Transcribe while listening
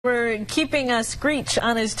We're keeping Screech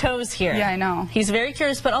on his toes here. Yeah, I know. He's very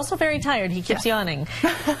curious, but also very tired. He keeps yawning.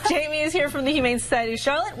 Jamie is here from the Humane Society of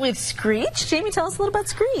Charlotte with Screech. Jamie, tell us a little about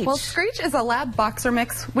Screech. Well, Screech is a lab boxer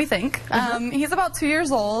mix, we think. He's about 2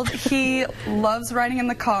 years old. He loves riding in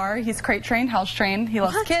the car. He's crate trained, house trained. He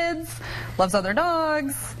loves kids, loves other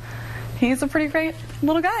dogs. He's a pretty great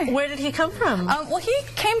little guy. Where did he come from? Well, he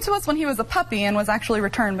came to us when he was a puppy and was actually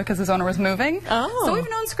returned because his owner was moving. Oh. So we've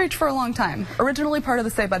known Screech for a long time. Originally part of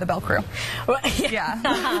the Saved by the Bell crew. Well,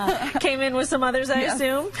 yeah. Came in with some others, I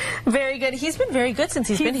assume. Very good. He's been very good since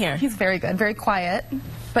he's been here. He's very good, very quiet.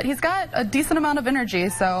 But he's got a decent amount of energy,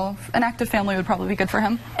 so an active family would probably be good for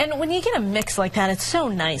him. And when you get a mix like that, it's so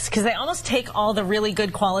nice because they almost take all the really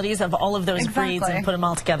good qualities of all of those breeds and put them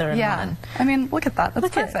all together in one. I mean, look at that.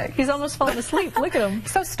 That's perfect. He's almost falling asleep. Look at him.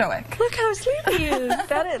 So stoic. Look how sleepy he is.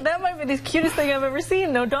 That might be the cutest thing I've ever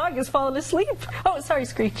seen. No dog is falling asleep. Oh, sorry,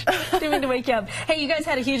 Screech. Didn't mean to wake you up. Hey, you guys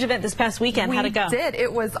had a huge event this past weekend. How'd it go? We did.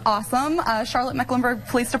 It was awesome. Charlotte Mecklenburg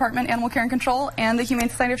Police Department Animal Care and Control and the Humane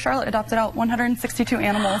Society of Charlotte adopted out 162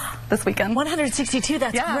 animals this weekend. 162,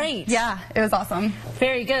 that's great. Yeah, it was awesome.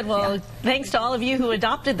 Very good. Well, thanks to all of you who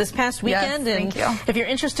adopted this past weekend. Yes, thank you. If you're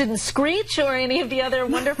interested in Screech or any of the other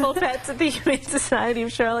wonderful pets at the Humane Society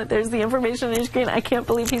of Charlotte, there's the information on your screen. I can't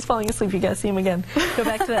believe he's falling asleep. You guys see him again. Go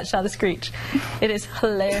back to that shot of Screech. It is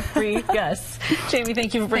hilarious. Jamie,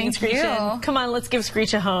 thank you for bringing Screech in. Come on, let's give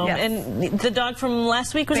Screech a home. Yes. And the dog from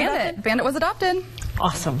last week was adopted? Bandit was adopted.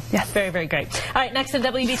 Awesome. Yes. Very, very great. All right, next on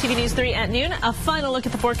WBTV News 3 at noon, a final look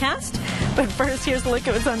at the forecast. But first, here's a look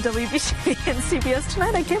at what's on WBTV and CBS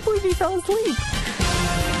tonight. I can't believe he fell asleep.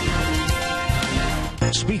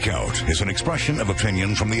 Speak Out is an expression of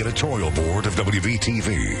opinion from the editorial board of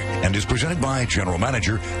WBTV and is presented by General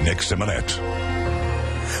Manager Nick Simonette.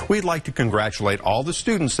 We'd like to congratulate all the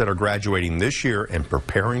students that are graduating this year and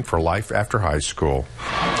preparing for life after high school.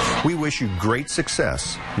 We wish you great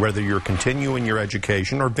success, whether you're continuing your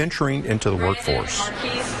education or venturing into the workforce.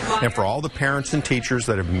 And for all the parents and teachers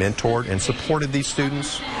that have mentored and supported these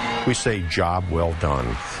students, we say job well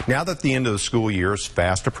done. Now that the end of the school year is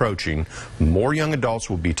fast approaching, more young adults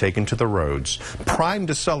will be taken to the roads, primed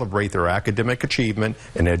to celebrate their academic achievement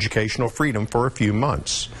and educational freedom for a few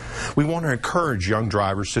months. We want to encourage young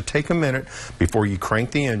drivers to take a minute before you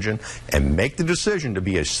crank the engine and make the decision to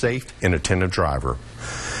be a safe and attentive driver.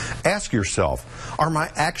 Ask yourself, are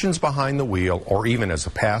my actions behind the wheel or even as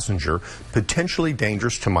a passenger potentially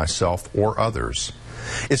dangerous to myself or others?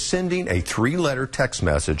 Is sending a 3-letter text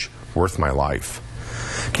message worth my life?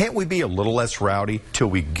 Can't we be a little less rowdy till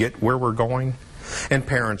we get where we're going? And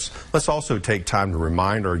parents, let's also take time to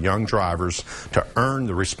remind our young drivers to earn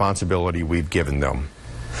the responsibility we've given them.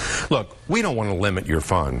 Look, we don't want to limit your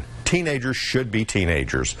fun. Teenagers should be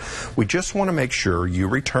teenagers. We just want to make sure you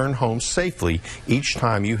return home safely each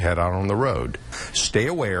time you head out on the road. Stay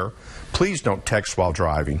aware. Please don't text while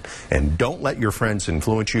driving, and don't let your friends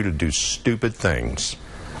influence you to do stupid things.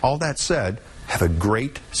 All that said, have a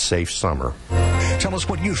great, safe summer. Tell us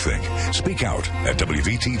what you think. Speak out at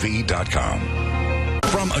WBTV.com.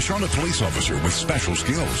 From a Charlotte police officer with special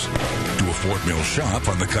skills to a Fort Mill shop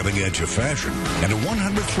on the cutting edge of fashion and a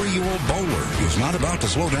 103-year-old bowler who's not about to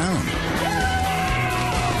slow down.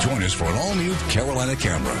 Join us for an all-new Carolina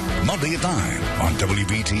Camera, Monday at 9 on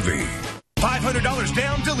WBTV. $500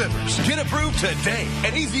 down delivers. Get approved today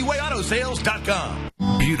at EasyWayAutoSales.com.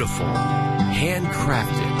 Beautiful,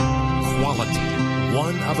 handcrafted, quality,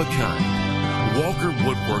 one of a kind. Walker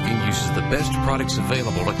Woodworking uses the best products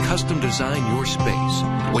available to custom design your space.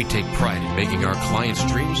 We take pride in making our clients'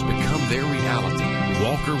 dreams become their reality.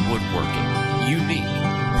 Walker Woodworking. Unique,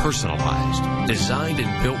 personalized, designed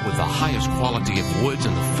and built with the highest quality of woods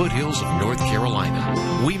in the foothills of North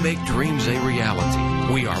Carolina. We make dreams a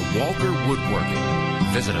reality. We are Walker Woodworking.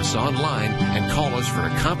 Visit us online and call us for a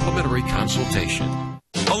complimentary consultation.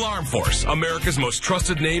 Alarm Force, America's most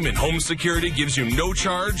trusted name in home security, gives you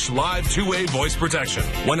no-charge, live two-way voice protection.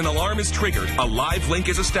 When an alarm is triggered, a live link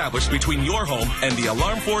is established between your home and the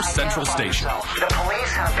Alarm Force Central Station. The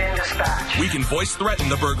police have been dispatched. We can voice threaten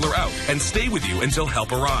the burglar out and stay with you until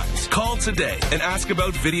help arrives. Call today and ask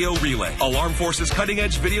about Video Relay, Alarm Force's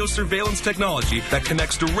cutting-edge video surveillance technology that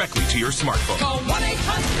connects directly to your smartphone. Call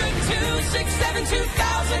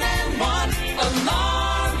 1-800-267-2001,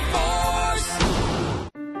 Alarm Force.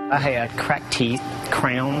 I had cracked teeth,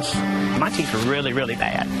 crowns. My teeth were really, really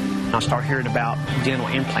bad. I started hearing about dental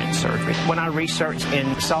implant surgery. When I researched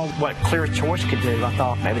and saw what Clear Choice could do, I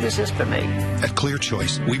thought, maybe this is for me. At Clear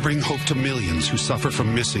Choice, we bring hope to millions who suffer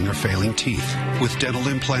from missing or failing teeth with dental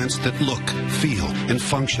implants that look, feel, and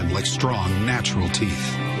function like strong, natural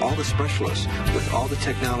teeth. All the specialists with all the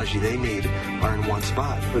technology they need are in one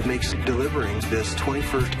spot. It makes delivering this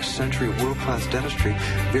 21st century world-class dentistry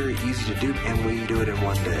very easy to do, and we do it in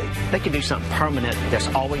one day. They can do something permanent that's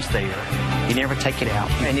always there. You never take it out,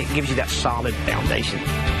 and it gives you that solid foundation.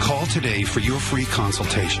 Call today for your free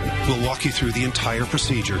consultation. We'll walk you through the entire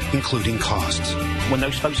procedure, including costs. When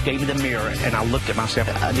those folks gave me the mirror, and I looked at myself,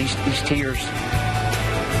 these tears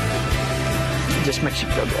just makes you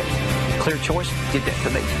feel good. Clear Choice did that for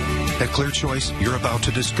me. At Clear Choice, you're about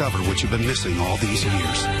to discover what you've been missing all these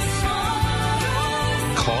years.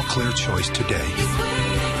 Call Clear Choice today.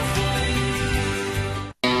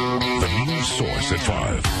 The news source at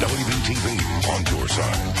 5, WBTV on your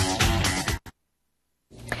side.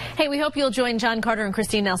 Hey, we hope you'll join John Carter and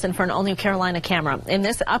Christine Nelson for an all-new Carolina camera. In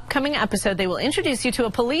this upcoming episode, they will introduce you to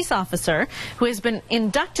a police officer who has been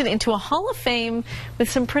inducted into a Hall of Fame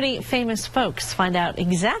with some pretty famous folks. Find out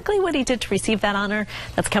exactly what he did to receive that honor.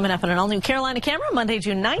 That's coming up on an all-new Carolina camera, Monday,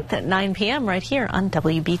 June 9th at 9 p.m. right here on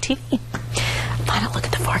WBTV. Final look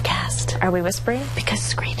at the forecast. Are we whispering? Because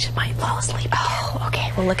Screech might fall asleep again. Oh,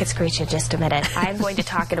 okay. We'll look at Screech in just a minute. I'm going to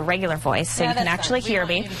talk in a regular voice so you can actually hear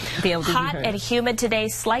me. Hot and humid today.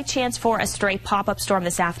 Slight chance for a stray pop-up storm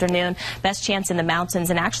this afternoon. Best chance in the mountains,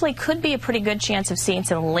 and actually could be a pretty good chance of seeing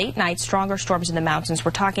some late night stronger storms in the mountains.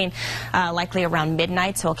 We're talking likely around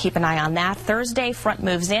midnight, so we'll keep an eye on that. Thursday, front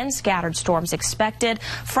moves in. Scattered storms expected.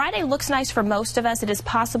 Friday looks nice for most of us. It is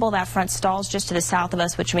possible that front stalls just to the south of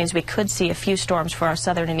us, which means we could see a few storms for our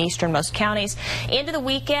southern and easternmost counties. Into the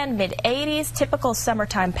weekend, mid-80s, typical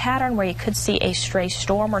summertime pattern where you could see a stray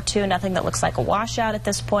storm or two. Nothing that looks like a washout at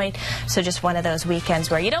this point. So just one of those weekends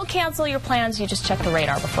where you don't cancel your plans, you just check the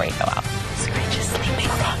radar before you go out. Screech is sleeping.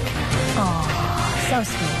 Aww, so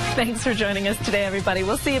sweet. Thanks for joining us today, everybody.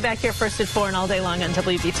 We'll see you back here first at 4 and all day long on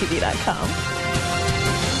WBTV.com.